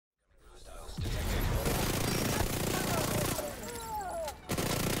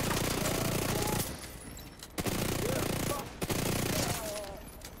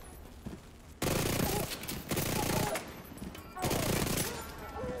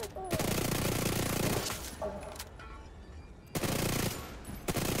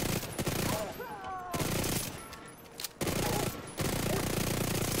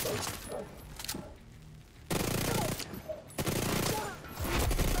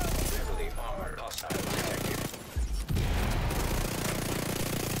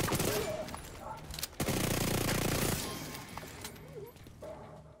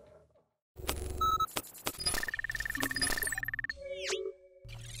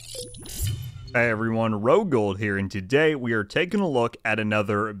Hey everyone, RogueGold here, and today we are taking a look at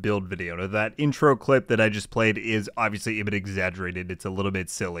another build video. Now, that intro clip that I just played is obviously a bit exaggerated. It's a little bit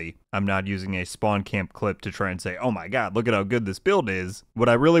silly. I'm not using a spawn camp clip to try and say, oh my god, look at how good this build is. What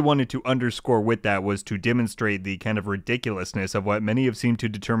I really wanted to underscore with that was to demonstrate the kind of ridiculousness of what many have seemed to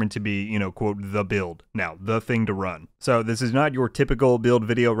determine to be, you know, quote, the build. Now, the thing to run. So this is not your typical build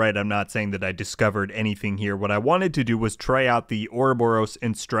video, right? I'm not saying that I discovered anything here. What I wanted to do was try out the Ouroboros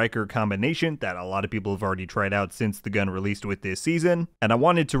and Striker combination that a lot of people have already tried out since the gun released with this season, and I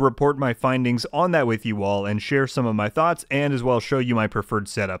wanted to report my findings on that with you all and share some of my thoughts and as well show you my preferred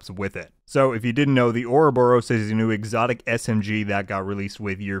setups with it. So if you didn't know, the Ouroboros is a new exotic SMG that got released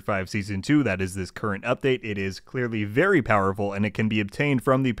with Year 5 Season 2, that is this current update. It is clearly very powerful and it can be obtained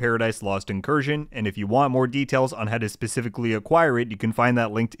from the Paradise Lost incursion, and if you want more details on how to specifically acquire it, you can find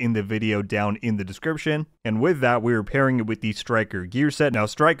that linked in the video down in the description. And with that, we are pairing it with the Striker gear set. Now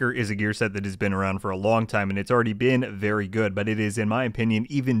Striker is a gear set that has been around for a long time and it's already been very good, but it is in my opinion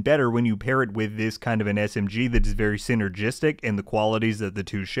even better when you pair it with this kind of an SMG that is very synergistic in the qualities that the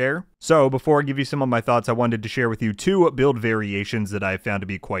two share. So before I give you some of my thoughts, I wanted to share with you two build variations that I found to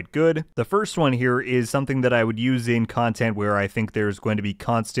be quite good. The first one here is something that I would use in content where I think there's going to be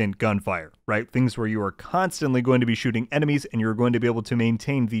constant gunfire, right? Things where you are constantly going to be shooting enemies and you're going to be able to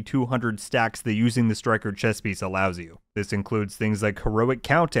maintain the 200 stacks that using the Striker chest piece allows you. This includes things like Heroic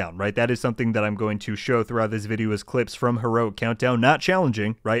Countdown, right? That is something that I'm going to show throughout this video as clips from Heroic Countdown. Not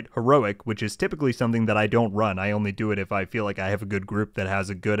challenging, right? Heroic, which is typically something that I don't run. I only do it if I feel like I have a good group that has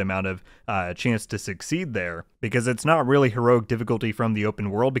a good amount of chance to succeed there. Because it's not really Heroic difficulty from the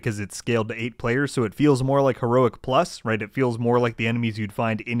open world because it's scaled to 8 players, so it feels more like Heroic Plus, right? It feels more like the enemies you'd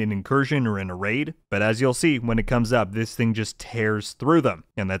find in an incursion or in a raid. But as you'll see, when it comes up, this thing just tears through them.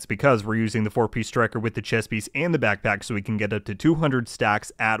 And that's because we're using the 4-piece Striker with the chest piece and the backpack, so we can get up to 200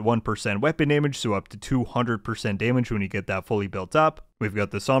 stacks at 1% weapon damage, so up to 200% damage when you get that fully built up. We've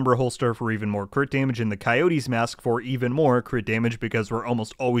got the Sombra holster for even more crit damage and the Coyote's mask for even more crit damage because we're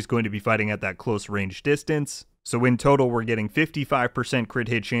almost always going to be fighting at that close range distance. So in total, we're getting 55% crit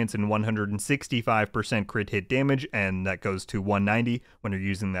hit chance and 165% crit hit damage, and that goes to 190 when you're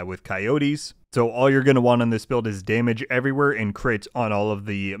using that with Coyotes. So all you're going to want on this build is damage everywhere and crits on all of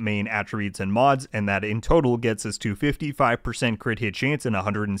the main attributes and mods, and that in total gets us to 55% crit hit chance and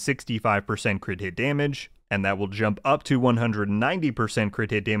 165% crit hit damage. And that will jump up to 190%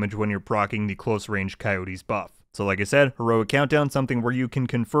 crit hit damage when you're proccing the close range Coyotes buff. So like I said, Heroic Countdown, something where you can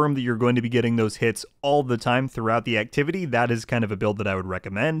confirm that you're going to be getting those hits all the time throughout the activity. That is kind of a build that I would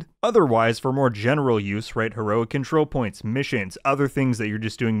recommend. Otherwise, for more general use, right, Heroic Control Points, missions, other things that you're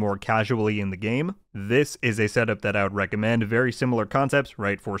just doing more casually in the game, this is a setup that I would recommend. Very similar concepts,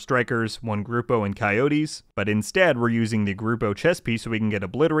 right, for Strikers, 1 Gruppo, and Coyotes, but instead we're using the Gruppo chest piece so we can get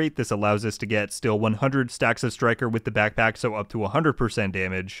Obliterate. This allows us to get still 100 stacks of Striker with the backpack, so up to 100%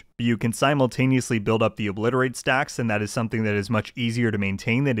 damage. But you can simultaneously build up the Obliterate stacks, and that is something that is much easier to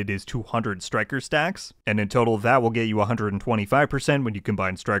maintain than it is 200 Striker stacks. And in total, that will get you 125% when you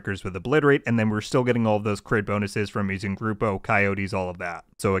combine Strikers with Obliterate, and then we're still getting all of those crit bonuses from using Gruppo, Coyotes, all of that.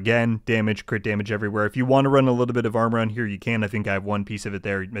 So again, damage, crit damage everywhere. If you want to run a little bit of armor on here, you can. I think I have one piece of it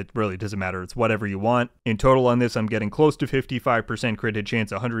there. It really doesn't matter. It's whatever you want. In total on this, I'm getting close to 55% crit hit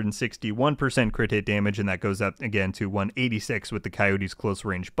chance, 161% crit hit damage, and that goes up again to 186 with the Coyotes close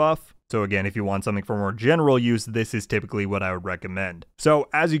range buff. So again, if you want something for more general use, this is typically what I would recommend. So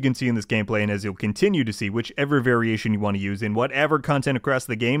as you can see in this gameplay, and as you'll continue to see, whichever variation you want to use in whatever content across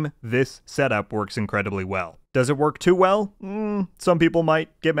the game, this setup works incredibly well. Does it work too well? Some people might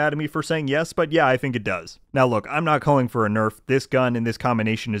get mad at me for saying yes, but yeah, I think it does. Now look, I'm not calling for a nerf. This gun and this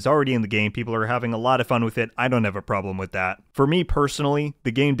combination is already in the game. People are having a lot of fun with it. I don't have a problem with that. For me personally,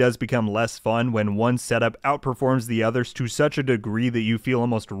 the game does become less fun when one setup outperforms the others to such a degree that you feel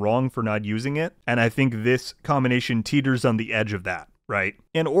almost wrong for not using it. And I think this combination teeters on the edge of that. Right?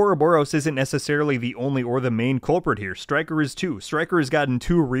 And Ouroboros isn't necessarily the only or the main culprit here. Striker is too. Striker has gotten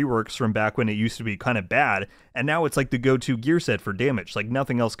 2 reworks from back when it used to be kind of bad, and now it's like the go-to gear set for damage, like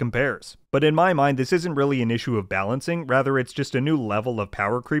nothing else compares. But in my mind, this isn't really an issue of balancing, rather it's just a new level of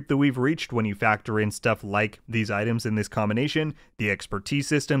power creep that we've reached when you factor in stuff like these items in this combination, the expertise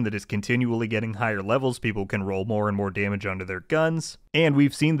system that is continually getting higher levels, people can roll more and more damage onto their guns, and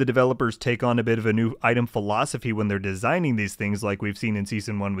we've seen the developers take on a bit of a new item philosophy when they're designing these things, like we've seen in Season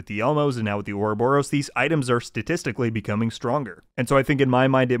Season 1 with the Elmos and now with the Ouroboros, these items are statistically becoming stronger. And so I think in my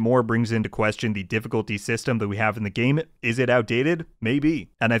mind it more brings into question the difficulty system that we have in the game. Is it outdated? Maybe.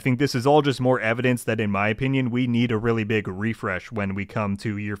 And I think this is all just more evidence that, in my opinion, we need a really big refresh when we come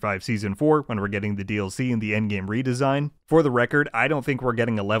to Year 5 Season 4, when we're getting the DLC and the endgame redesign. For the record, I don't think we're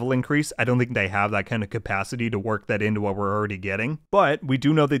getting a level increase. I don't think they have that kind of capacity to work that into what we're already getting. But we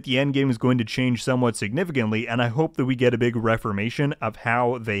do know that the endgame is going to change somewhat significantly, and I hope that we get a big reformation of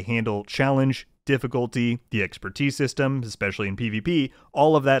how they handle challenge, difficulty, the expertise system, especially in PvP,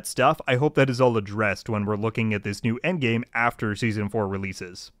 all of that stuff. I hope that is all addressed when we're looking at this new endgame after Season 4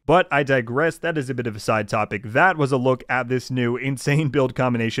 releases. But I digress, that is a bit of a side topic. That was a look at this new insane build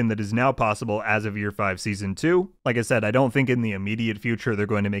combination that is now possible as of Year 5 Season 2. Like I said, I don't think in the immediate future they're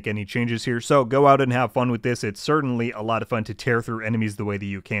going to make any changes here, so go out and have fun with this. It's certainly a lot of fun to tear through enemies the way that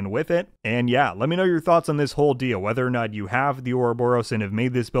you can with it. And yeah, let me know your thoughts on this whole deal, whether or not you have the Ouroboros and have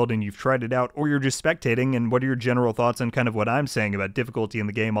made this build and you've tried it out, or you're just spectating, and what are your general thoughts on kind of what I'm saying about difficulty in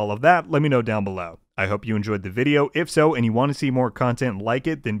the game, all of that. Let me know down below. I hope you enjoyed the video. If so, and you want to see more content like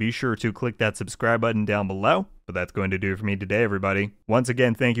it, then be sure to click that subscribe button down below. But that's going to do it for me today, everybody. Once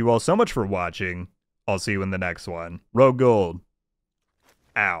again, thank you all so much for watching. I'll see you in the next one. RogueGold.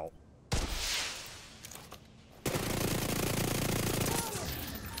 Ow.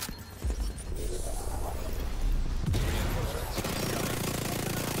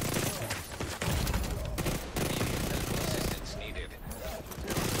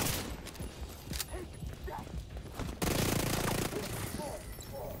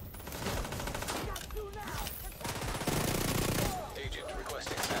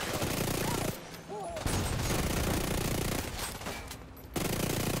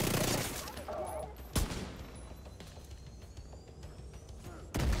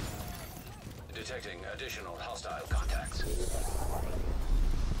 Detecting additional hostile contacts.